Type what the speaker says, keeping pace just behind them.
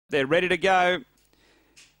They're ready to go.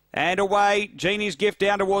 And away, Jeannie's Gift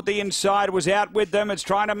down toward the inside was out with them. It's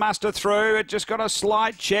trying to muster through. It just got a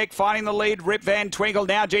slight check, finding the lead. Rip Van Twinkle.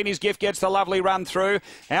 Now Jeannie's Gift gets the lovely run through.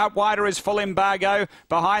 Out wider is Full Embargo.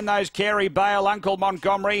 Behind those, Carey Bale, Uncle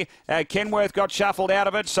Montgomery. Kenworth got shuffled out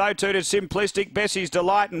of it. So too did Simplistic, Bessie's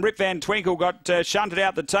Delight, and Rip Van Twinkle got shunted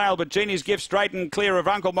out the tail. But Jeannie's Gift straight and clear of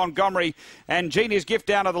Uncle Montgomery. And Jeannie's Gift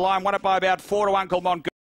down to the line, won it by about 4 to Uncle Montgomery.